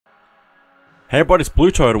Hey everybody, it's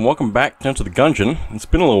BlueToad and welcome back down to the Gungeon. It's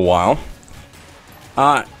been a little while.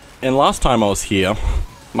 And last time I was here,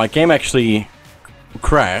 my game actually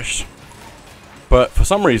crashed. But for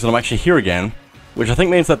some reason I'm actually here again, which I think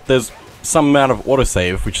means that there's some amount of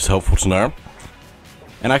autosave, which is helpful to know.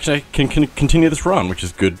 And actually I can continue this run, which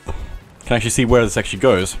is good. Can actually see where this actually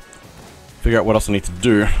goes. Figure out what else I need to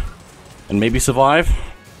do. And maybe survive?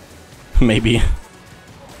 Maybe.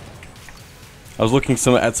 I was looking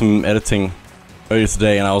at some editing earlier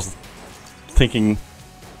today and I was thinking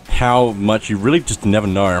how much you really just never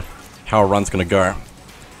know how a run's gonna go.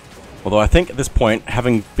 Although I think at this point,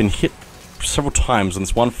 having been hit several times on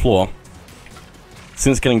this one floor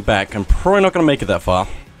since getting back, I'm probably not gonna make it that far.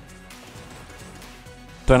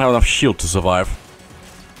 Don't have enough shield to survive.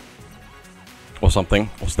 Or something.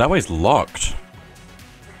 Also, that way's locked.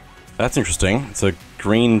 That's interesting. It's a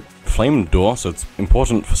green flame door, so it's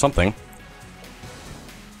important for something.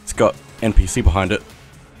 It's got NPC behind it,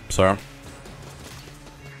 so.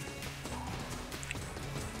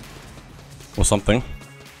 Or something.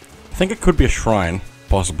 I think it could be a shrine,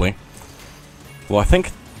 possibly. Well, I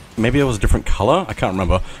think maybe it was a different color? I can't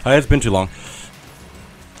remember. It's been too long.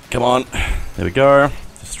 Come on. There we go.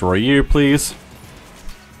 Destroy you, please.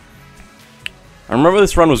 I remember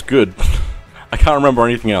this run was good. I can't remember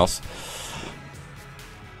anything else.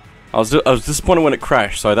 I was disappointed when it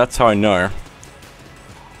crashed, so that's how I know.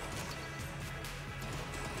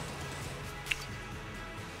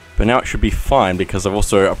 But now it should be fine because I've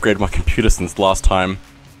also upgraded my computer since the last time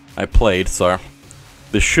I played, so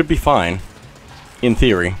this should be fine, in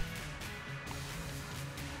theory.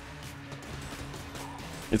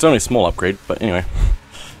 It's only a small upgrade, but anyway.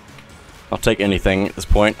 I'll take anything at this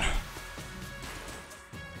point.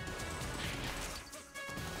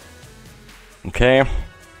 Okay.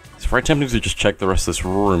 It's very tempting to just check the rest of this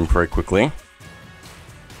room very quickly.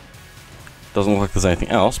 Doesn't look like there's anything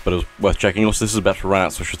else, but it was worth checking. Also, this is about to run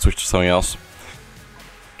out, so I should switch to something else.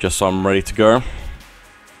 Just so I'm ready to go.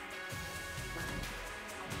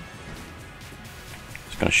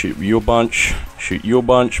 Just gonna shoot you a bunch. Shoot you a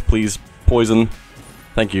bunch. Please, poison.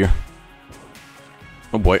 Thank you.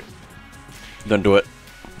 Oh boy. Don't do it.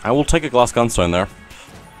 I will take a glass gunstone there.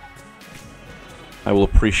 I will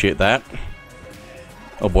appreciate that.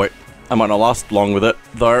 Oh boy. I might not last long with it,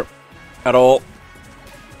 though. At all.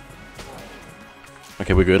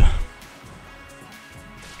 Okay, we're good.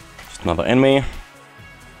 Just another enemy.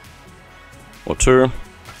 Or two.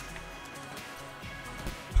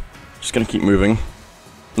 Just gonna keep moving.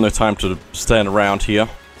 No time to stand around here.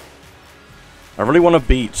 I really want to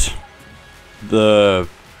beat the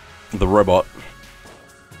robot.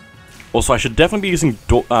 Also, I should definitely be using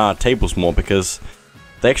tables more because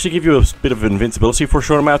they actually give you a bit of invincibility for a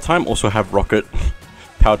short amount of time. Also have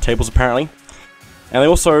rocket-powered tables, apparently. And they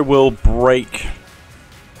also will break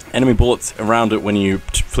enemy bullets around it when you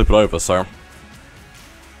flip it over, so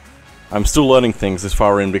I'm still learning things this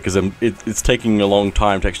far in because it's taking a long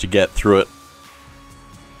time to actually get through it.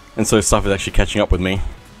 And so stuff is actually catching up with me.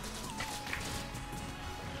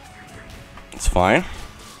 It's fine.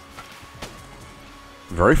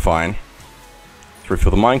 Very fine.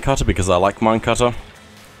 Refill the minecutter because I like minecutter.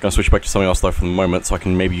 Gonna switch back to something else though for the moment so I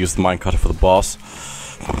can maybe use the minecutter for the boss.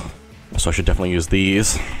 So I should definitely use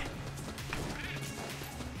these.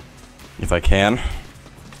 If I can.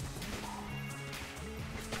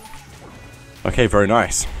 Okay, very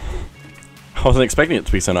nice. I wasn't expecting it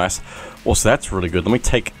to be so nice. Also, that's really good. Let me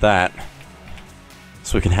take that.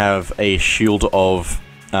 So we can have a shield of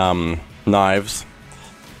knives.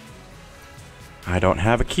 I don't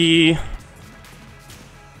have a key.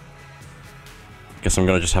 Guess I'm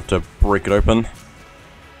gonna just have to break it open.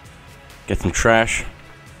 Get some trash.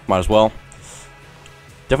 Might as well.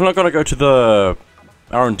 Definitely not gonna go to the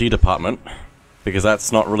R&D department, because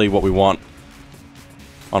that's not really what we want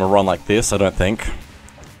on a run like this, I don't think.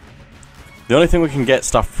 The only thing we can get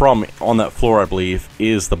stuff from on that floor, I believe,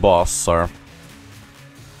 is the boss, so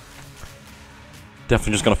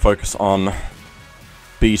definitely just gonna focus on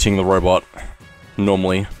beating the robot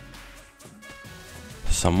normally.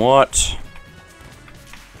 Somewhat.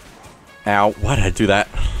 Ow, why did I do that?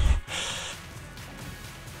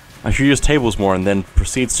 I should use tables more and then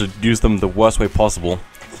proceeds to use them the worst way possible.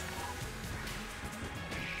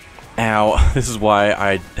 Ow, this is why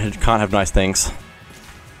I can't have nice things.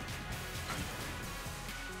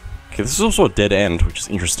 Okay, this is also a dead end, which is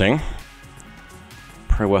interesting.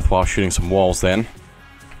 Probably worthwhile shooting some walls then.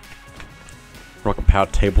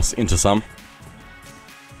 Rocket-powered tables into some.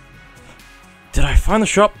 Did I find the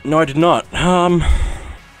shop? No, I did not. I'm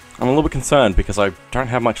a little bit concerned because I don't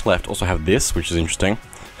have much left. Also have this, which is interesting.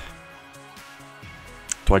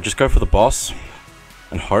 Do I just go for the boss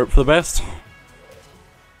and hope for the best?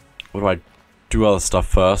 Or do I do other stuff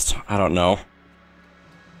first? I don't know.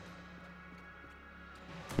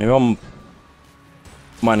 Maybe I'm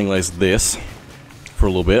mining lasers this for a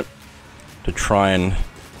little bit to try and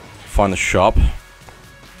find the shop.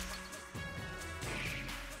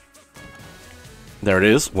 There it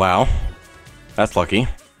is. Wow. That's lucky.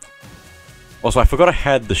 Also, I forgot I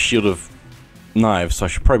had the shield of knives, so I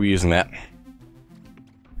should probably be using that.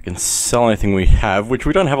 We can sell anything we have, which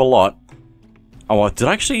we don't have a lot. Oh, well,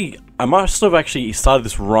 I must have actually started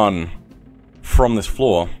this run from this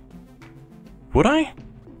floor. Would I?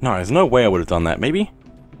 No, there's no way I would have done that. Maybe?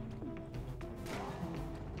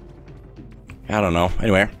 I don't know.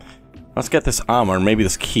 Anyway, let's get this armor and maybe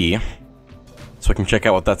this key, so I can check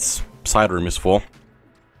out what that side room is for.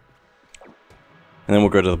 And then we'll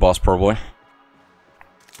go to the boss, probably.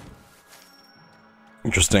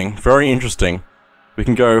 Interesting. Very interesting. We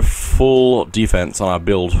can go full defense on our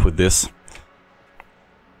build with this.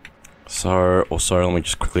 So, also, let me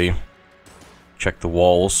just quickly check the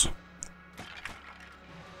walls.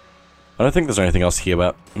 I don't think there's anything else here,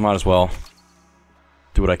 but might as well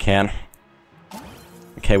do what I can.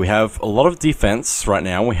 Okay, we have a lot of defense right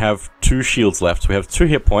now. We have 2 shields left. We have 2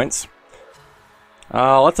 hit points.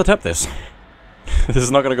 Let's attempt this. This is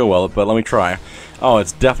not going to go well, but let me try. Oh,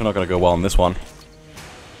 it's definitely not going to go well in this one.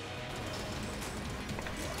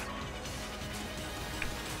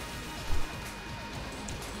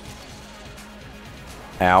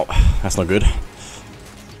 Ow, that's not good.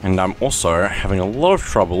 And I'm also having a lot of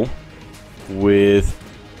trouble with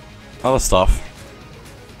other stuff.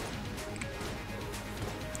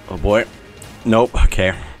 Oh boy. Nope,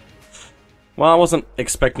 okay. Well, I wasn't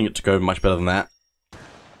expecting it to go much better than that.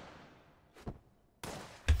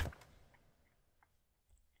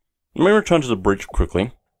 Let me return to the bridge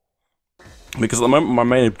quickly. Because at the moment my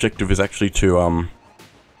main objective is actually to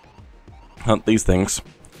hunt these things.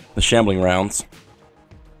 The shambling rounds.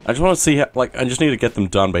 I just want to see how, like, I just need to get them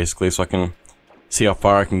done basically so I can see how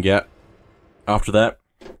far I can get after that.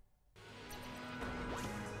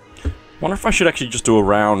 Wonder if I should actually just do a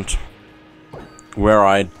round where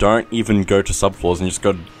I don't even go to subfloors and just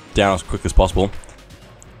go down as quick as possible.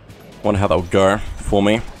 Wonder how that would go for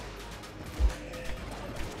me.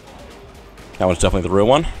 That one's definitely the real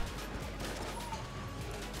one.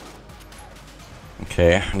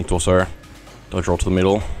 Okay, I need to also dodge roll to the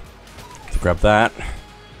middle to grab that.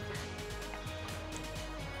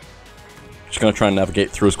 Just gonna try and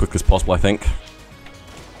navigate through as quickly as possible, I think.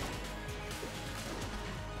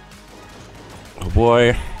 Oh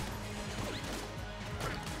boy.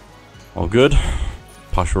 All good.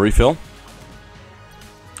 Partial refill.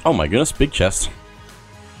 Oh my goodness, big chest.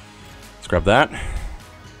 Let's grab that.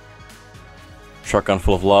 Shotgun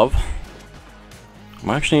full of love. I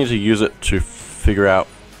might actually need to use it to figure out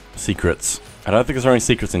secrets. I don't think there's any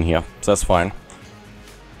secrets in here, so that's fine.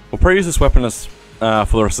 We'll probably use this weapon as for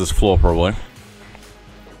the rest of this floor, probably.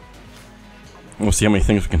 We'll see how many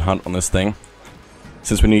things we can hunt on this thing,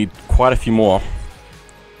 since we need quite a few more.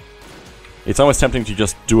 It's almost tempting to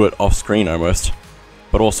just do it off screen, almost.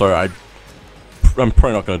 But also, I'm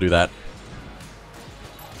probably not going to do that.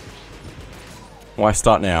 Why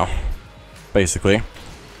start now? Basically.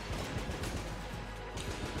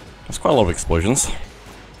 That's quite a lot of explosions.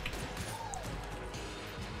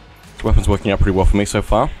 This weapon's working out pretty well for me so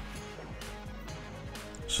far.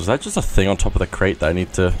 So is that just a thing on top of the crate that I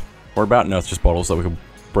need to worry about? No, it's just bottles that we can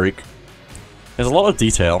break. There's a lot of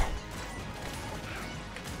detail.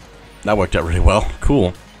 That worked out really well.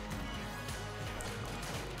 Cool.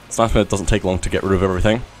 It's nice when it doesn't take long to get rid of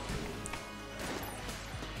everything.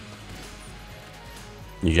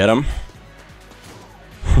 You get him.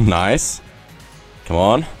 Nice. Come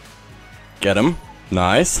on. Get him.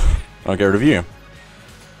 Nice. I'll get rid of you.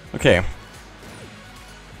 Okay.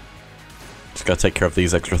 Just gotta take care of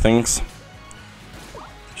these extra things.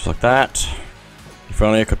 Just like that. If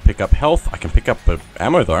only I could pick up health. I can pick up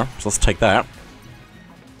ammo though, so let's take that.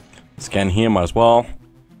 Scan here, might as well.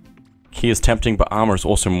 Key is tempting, but armor is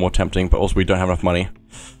also more tempting, but also we don't have enough money.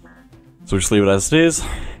 So we'll just leave it as it is.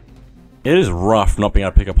 It is rough not being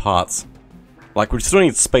able to pick up hearts. Like, we still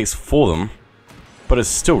need space for them, but it's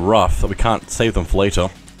still rough that we can't save them for later.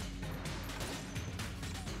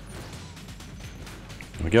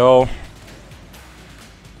 There we go.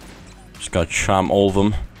 Just gotta charm all of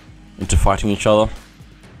them into fighting each other.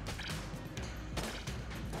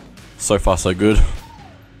 So far, so good.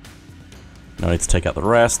 Now I need to take out the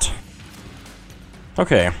rest.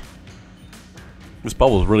 Okay. This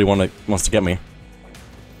bubble really wants to get me.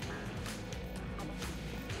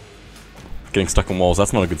 Getting stuck on walls,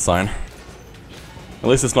 that's not a good sign. At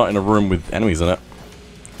least it's not in a room with enemies in it.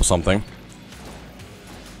 Or something.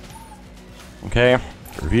 Okay,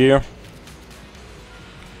 review.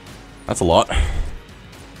 That's a lot.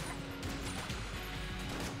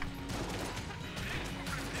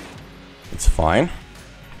 It's fine.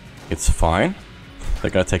 It's fine. They're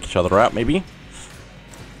gonna take each other out, maybe?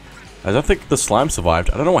 I don't think the slime survived.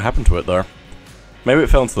 I don't know what happened to it, though. Maybe it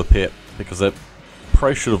fell into the pit, because it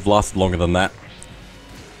probably should have lasted longer than that.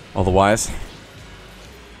 Otherwise,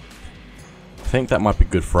 I think that might be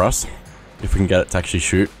good for us, if we can get it to actually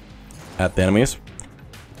shoot at the enemies.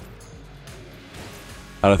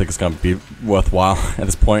 I don't think it's going to be worthwhile at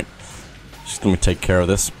this point. Just let me take care of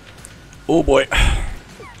this. Oh boy.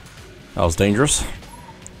 That was dangerous.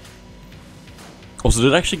 Also,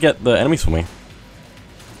 did it actually get the enemies for me?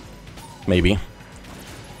 Maybe.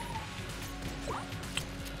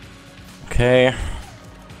 Okay.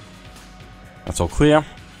 That's all clear.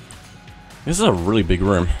 This is a really big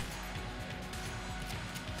room.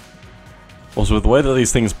 Also, with the way that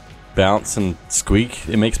these things bounce and squeak,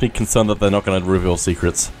 it makes me concerned that they're not going to reveal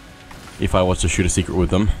secrets if I was to shoot a secret with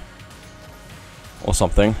them. Or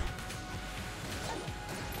something.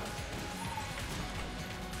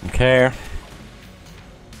 Okay.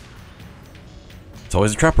 It's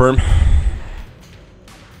always a trap room.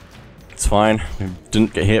 It's fine. We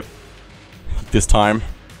didn't get hit this time.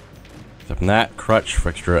 Except from that. Crutch for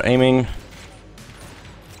extra aiming.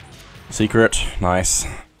 Secret. Nice.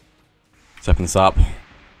 Stepping this up.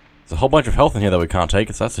 There's a whole bunch of health in here that we can't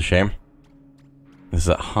take, so that's a shame. This is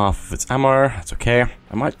at half of its ammo. That's okay.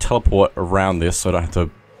 I might teleport around this so I don't have to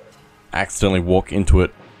accidentally walk into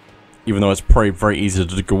it. Even though it's probably very easy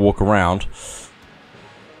to go walk around.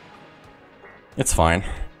 It's fine.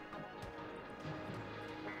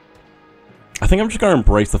 I think I'm just going to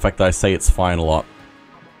embrace the fact that I say it's fine a lot.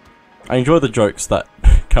 I enjoy the jokes that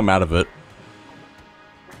come out of it.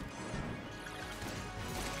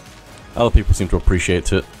 Other people seem to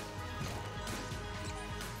appreciate it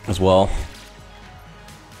as well.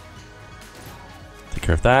 Take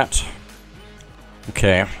care of that.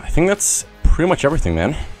 Okay, I think that's pretty much everything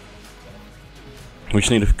then. We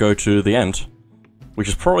just need to go to the end, which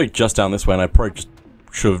is probably just down this way, and I probably just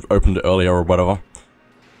should have opened it earlier or whatever.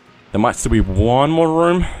 There might still be one more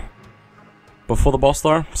room before the boss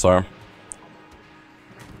though, so...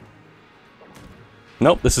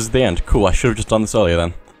 Nope, this is the end. Cool, I should have just done this earlier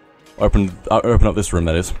then. Open up this room,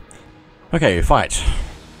 that is. Okay, fight.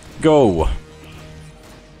 Go!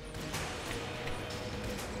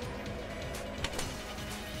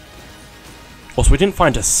 Also, we didn't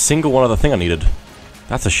find a single one other thing I needed.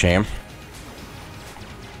 That's a shame.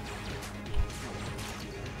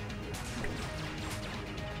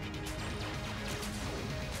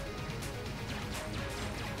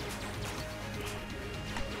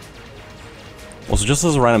 Also, just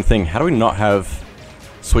as a random thing, how do we not have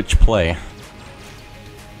Switch Play?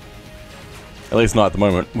 At least not at the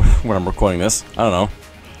moment, when I'm recording this. I don't know.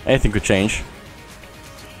 Anything could change.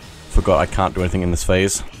 Forgot I can't do anything in this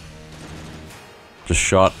phase. Just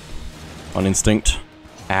shot. On instinct.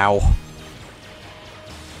 Ow.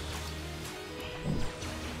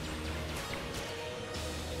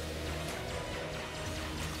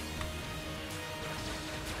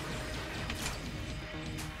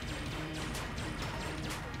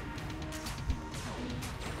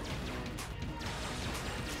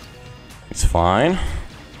 It's fine.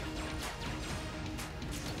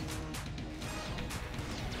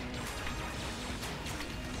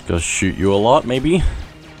 Gonna shoot you a lot, maybe?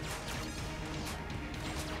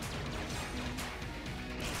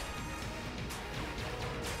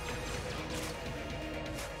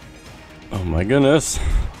 Oh my goodness.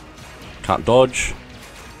 Can't dodge.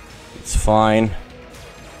 It's fine.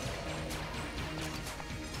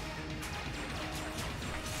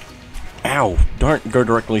 Ow! Don't go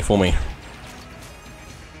directly for me.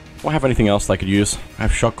 Do I have anything else I could use? I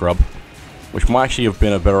have Shock Grub, which might actually have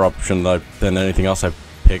been a better option than anything else I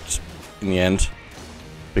picked in the end,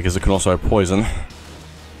 because it can also have poison.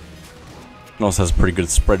 It also has a pretty good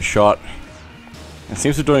spread shot. It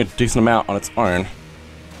seems to be doing a decent amount on its own.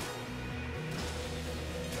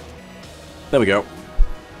 There we go.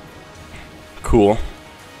 Cool.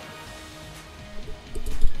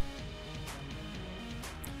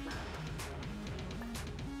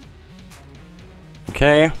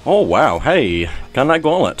 Okay. Oh wow, hey, Gungeon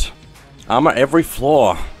Gauntlet. Armor every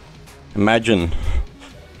floor. Imagine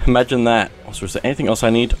that. Also, is there anything else I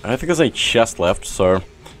need? I don't think there's any chest left, so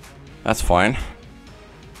that's fine.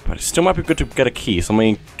 But it still might be good to get a key, so let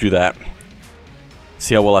me do that.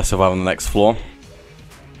 See how well I survive on the next floor.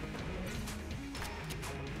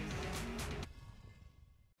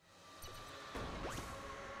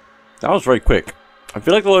 That was very quick. I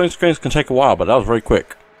feel like the loading screens can take a while, but that was very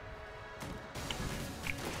quick.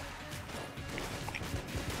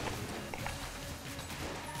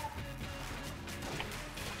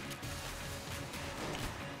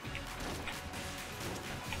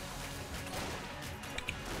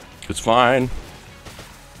 It's fine.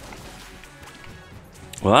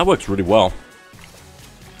 Well, that works really well.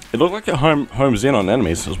 It looked like it homes in on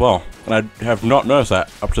enemies as well. And I have not noticed that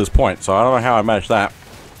up to this point, so I don't know how I managed that.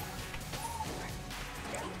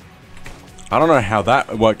 I don't know how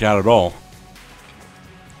that worked out at all.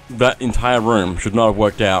 That entire room should not have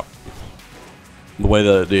worked out the way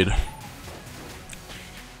that it did.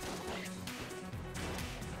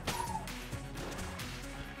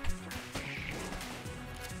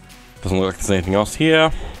 Doesn't look like there's anything else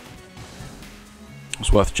here.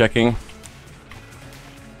 It's worth checking.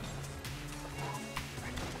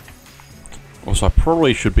 Also, I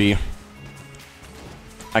probably should be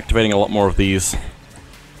activating a lot more of these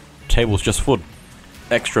tables just for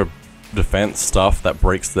extra defense stuff that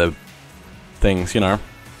breaks the things, you know.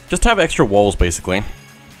 Just to have extra walls, basically.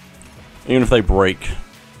 Even if they break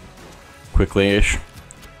quickly-ish.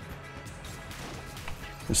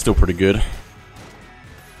 It's still pretty good.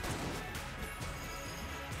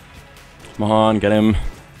 Come on, get him.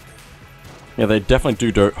 Yeah, they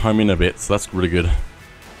definitely do home in a bit, so that's really good.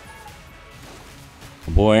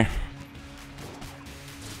 Oh boy.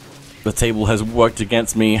 The table has worked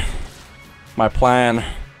against me. My plan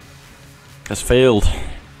has failed.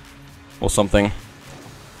 Or something.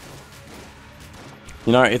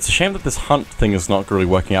 You know, it's a shame that this hunt thing is not really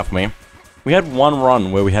working out for me. We had one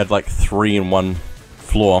run where we had like 3 in one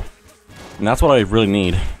floor. And that's what I really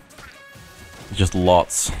need. Just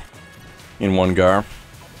lots in one go.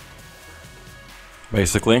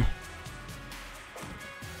 Basically.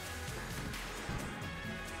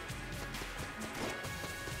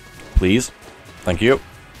 Please. Thank you.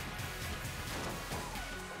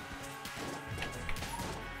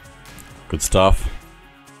 Good stuff.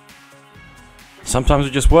 Sometimes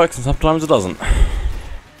it just works and sometimes it doesn't.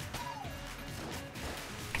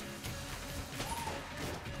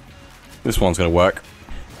 This one's gonna work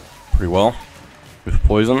pretty well with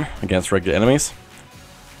poison against regular enemies.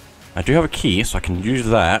 I do have a key, so I can use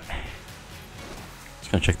that.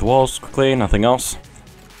 Just gonna check the walls quickly, nothing else.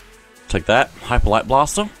 Take that, Hyper Light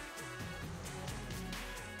Blaster.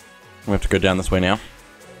 We have to go down this way now.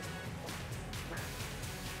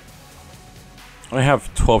 I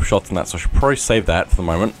have 12 shots in that, so I should probably save that for the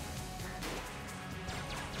moment.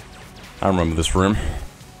 I remember this room.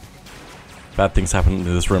 Bad things happened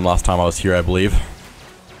in this room last time I was here, I believe.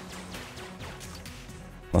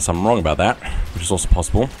 Unless I'm wrong about that, which is also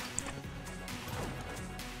possible.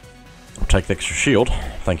 I'll take the extra shield.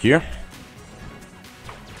 Thank you.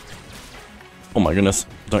 Oh my goodness.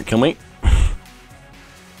 Don't kill me.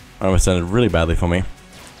 That almost ended really badly for me.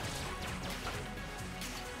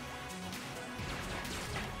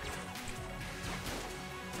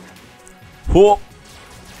 Whoa!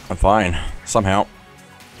 I'm fine. Somehow.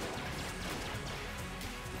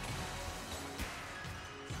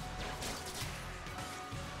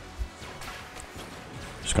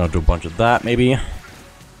 Just gonna do a bunch of that, maybe.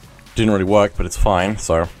 Didn't really work, but it's fine,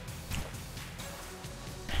 so.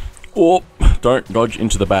 Oh! Don't dodge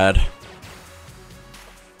into the bad.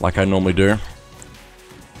 Like I normally do.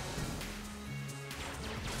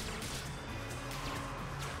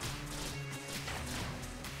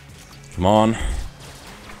 Come on.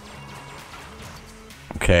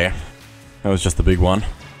 Okay. That was just the big one.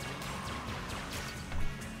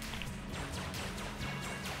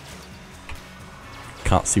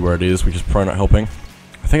 Can't see where it is, which is probably not helping.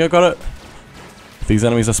 I think I got it. If these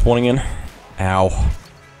enemies are spawning in. Ow.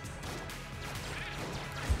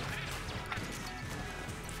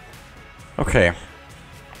 Okay.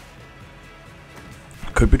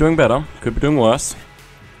 Could be doing better. Could be doing worse.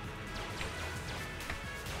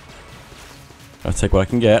 I'll take what I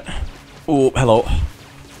can get. Oh, hello.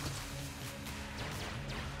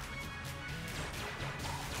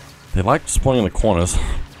 They like spawning in the corners,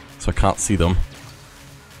 so I can't see them.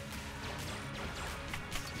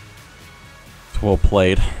 It's well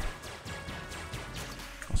played.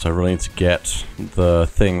 So I really need to get the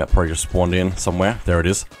thing that probably just spawned in somewhere. There it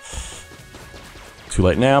is. Too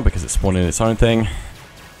late now because it spawned in its own thing.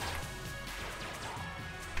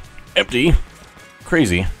 Empty.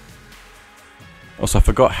 Crazy. Also, I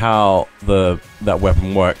forgot how that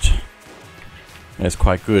weapon worked. And it's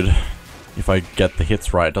quite good if I get the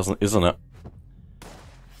hits right, isn't it?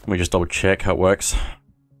 Let me just double check how it works.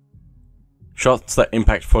 Shots that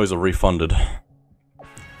impact foes are refunded.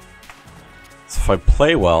 So if I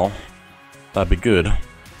play well, that'd be good.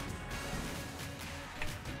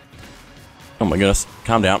 Oh my goodness.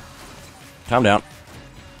 Calm down. Calm down.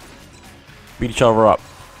 Beat each other up.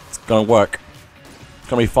 It's gonna work. It's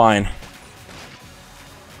gonna be fine.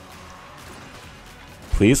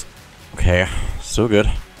 Please. Okay. Still good.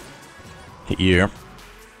 Hit you.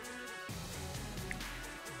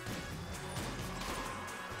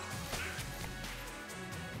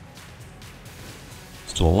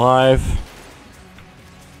 Still alive.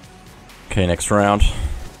 Okay, next round.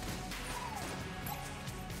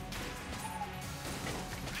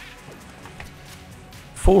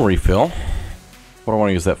 Full refill. What do I want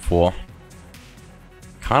to use that for?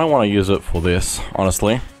 Kind of want to use it for this,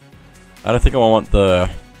 honestly. I don't think I want the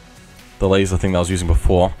laser thing that I was using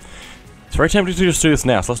before. It's very tempting to just do this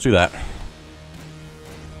now, so let's do that.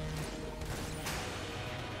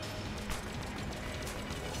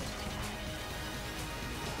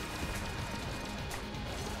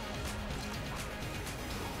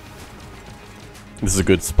 This is a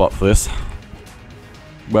good spot for this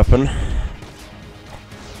weapon.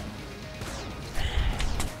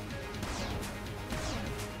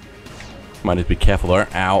 Might need to be careful though.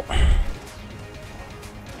 Ow.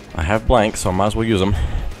 I have blanks, so I might as well use them.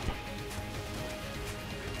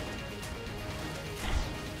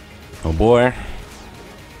 Oh boy.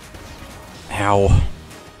 Ow.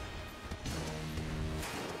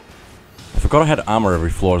 I forgot I had armor every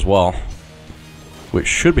floor as well, which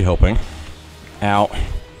should be helping. Ow.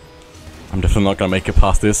 I'm definitely not gonna make it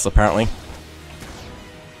past this, apparently.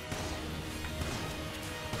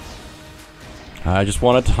 I just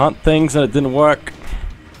wanted to hunt things and it didn't work.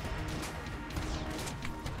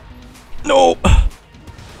 No!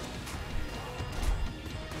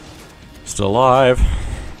 Still alive.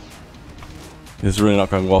 This is really not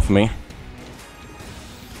going well for me.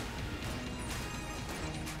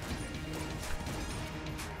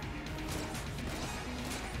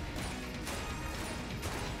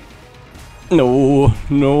 No,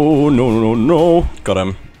 no, no, no, no. Got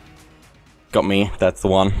him. Got me. That's the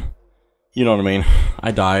one. You know what I mean.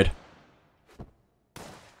 I died.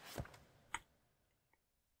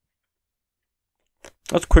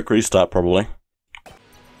 That's a quick restart, probably.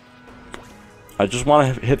 I just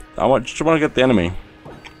want to hit. Just want to get the enemy.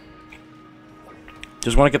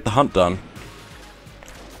 Just want to get the hunt done.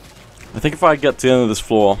 I think if I get to the end of this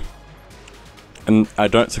floor and I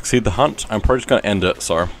don't succeed the hunt, I'm probably just going to end it.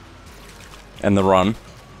 So, end the run,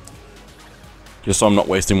 just so I'm not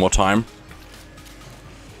wasting more time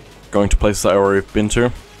going to places I've already been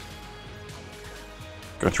to.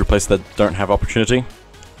 Going through places that don't have opportunity.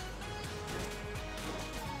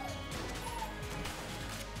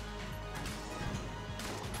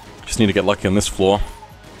 Just need to get lucky on this floor.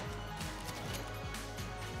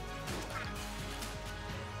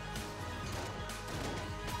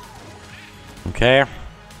 Okay.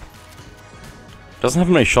 Doesn't have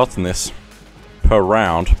many shots in this per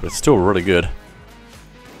round, but it's still really good.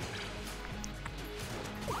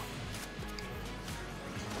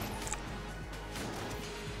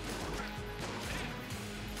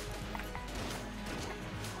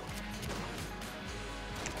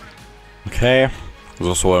 Okay, there's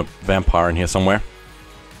also a vampire in here somewhere.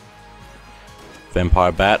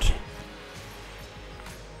 Vampire bat.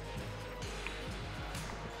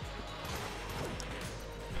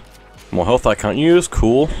 More health I can't use,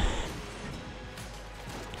 cool.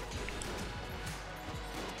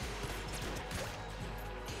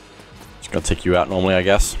 Just gonna take you out normally, I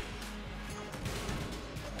guess.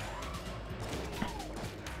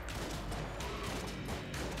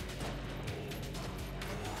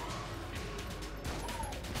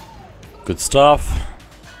 Good stuff.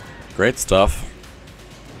 Great stuff.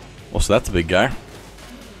 Also, that's a big guy.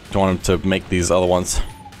 Don't want him to make these other ones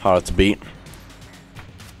harder to beat.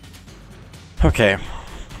 Okay.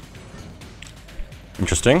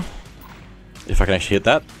 Interesting. If I can actually hit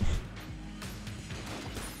that.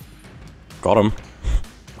 Got him.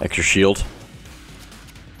 Extra shield.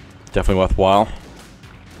 Definitely worthwhile.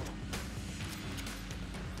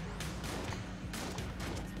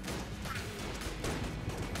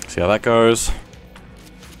 See how that goes.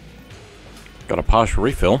 Got a partial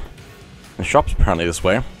refill. The shop's apparently this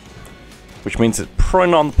way, which means it's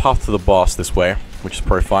probably not on the path to the boss this way, which is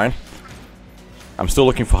probably fine. I'm still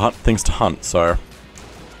looking for things to hunt, so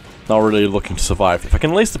not really looking to survive. If I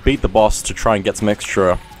can at least beat the boss to try and get some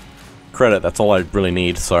extra credit, that's all I really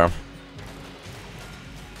need, so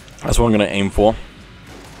that's what I'm going to aim for.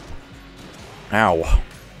 Ow.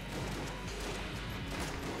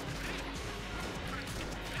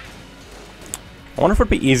 I wonder if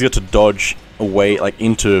it'd be easier to dodge away, like,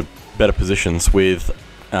 into better positions with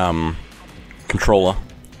controller.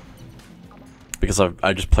 Because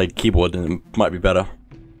I just played keyboard and it might be better.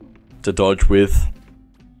 to dodge with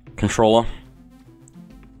controller.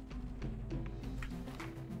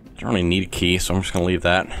 I don't really need a key, so I'm just gonna leave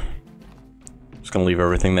that. Just gonna leave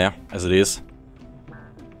everything there as it is.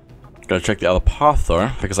 Gotta check the other path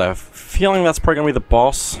though, because I have a feeling that's probably gonna be the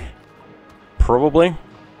boss. Probably.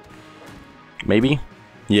 Maybe.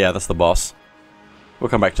 Yeah, that's the boss. We'll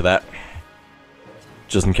come back to that.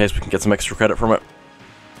 Just in case we can get some extra credit from it.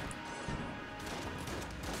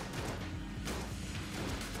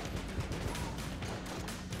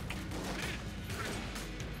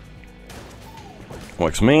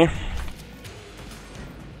 Works for me.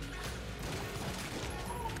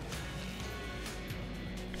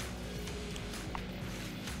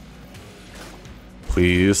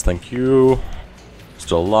 Please, thank you.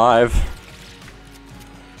 Still alive.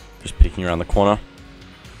 Just peeking around the corner.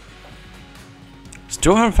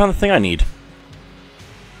 Still haven't found the thing I need.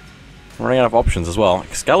 I'm running out of options as well.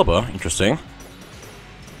 Excalibur, interesting.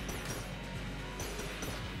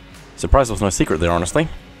 Surprised there was no secret there, honestly.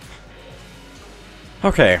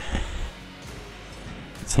 Okay.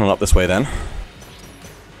 Let's head on up this way then.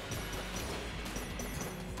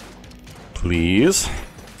 Please.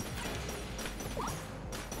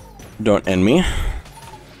 Don't end me.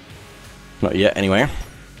 Not yet, anyway.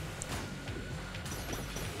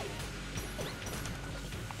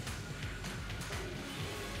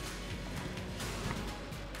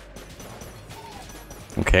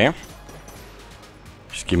 Okay.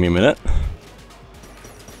 Just give me a minute.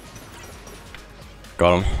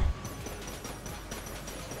 Got him.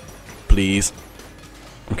 Please.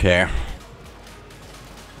 Okay.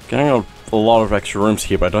 Getting a lot of extra rooms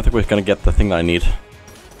here, but I don't think we're gonna get the thing that I need.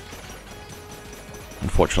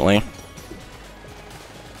 Unfortunately.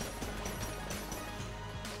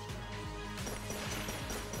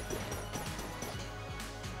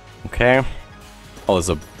 Okay. Oh, there's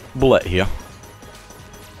a bullet here.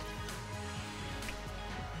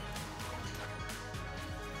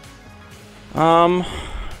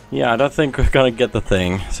 Yeah, I don't think we're gonna get the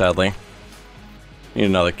thing, sadly. Need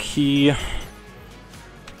another key.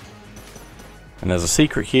 And there's a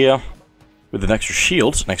secret here with an extra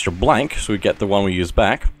shield, an extra blank, so we get the one we use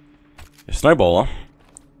back. A snowballer.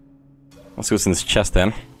 Let's see what's in this chest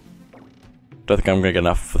then. Don't think I'm gonna get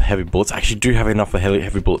enough for the heavy bullets. I actually do have enough for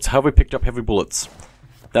heavy bullets. How have we picked up heavy bullets?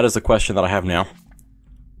 That is the question that I have now.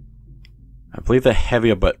 I believe they're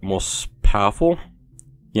heavier but more powerful.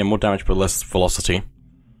 Yeah, more damage but less velocity.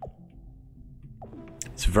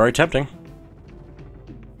 It's very tempting.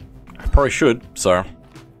 I probably should, so...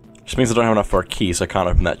 Just means I don't have enough for a key, so I can't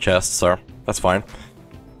open that chest, so... That's fine.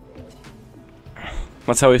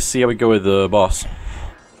 Let's see how we go with the boss.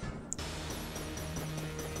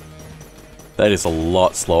 That is a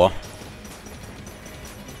lot slower.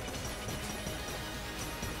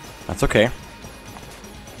 That's okay.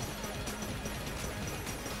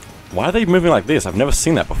 Why are they moving like this? I've never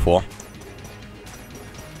seen that before.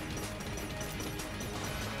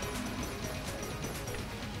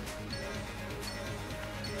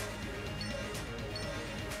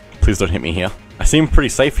 Please don't hit me here. I seem pretty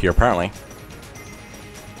safe here, apparently.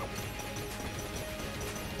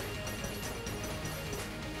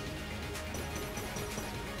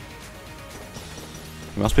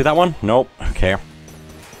 Must be that one? Nope. Okay.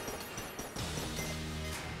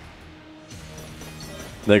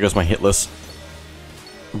 There goes my hitless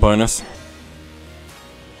bonus.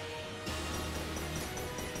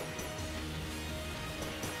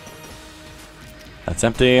 That's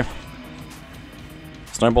empty.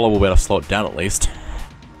 Snowballer will be able to slow it down at least.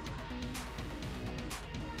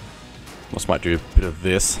 This might do a bit of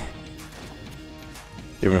this.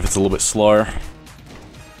 Even if it's a little bit slow.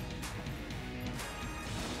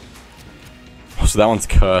 Oh, so that one's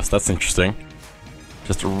cursed. That's interesting.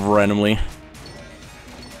 Just randomly.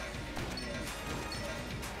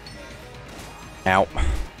 Ow.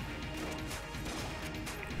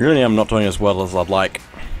 Really, I'm not doing as well as I'd like.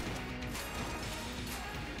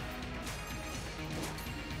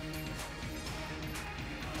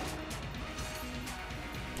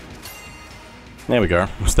 There we go.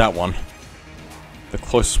 What's that one? The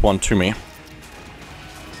closest one to me.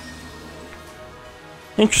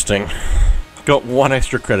 Interesting. Got one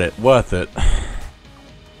extra credit. Worth it.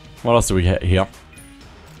 What else do we get here?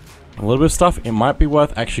 A little bit of stuff. It might be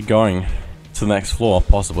worth actually going to the next floor,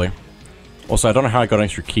 possibly. Also, I don't know how I got an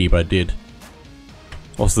extra key, but I did.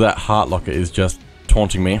 Also, that heart locker is just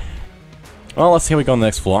taunting me. Well, let's see how we go on the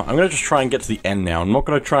next floor. I'm going to just try and get to the end now. I'm not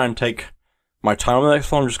going to try and take my time on the next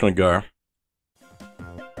floor. I'm just going to go.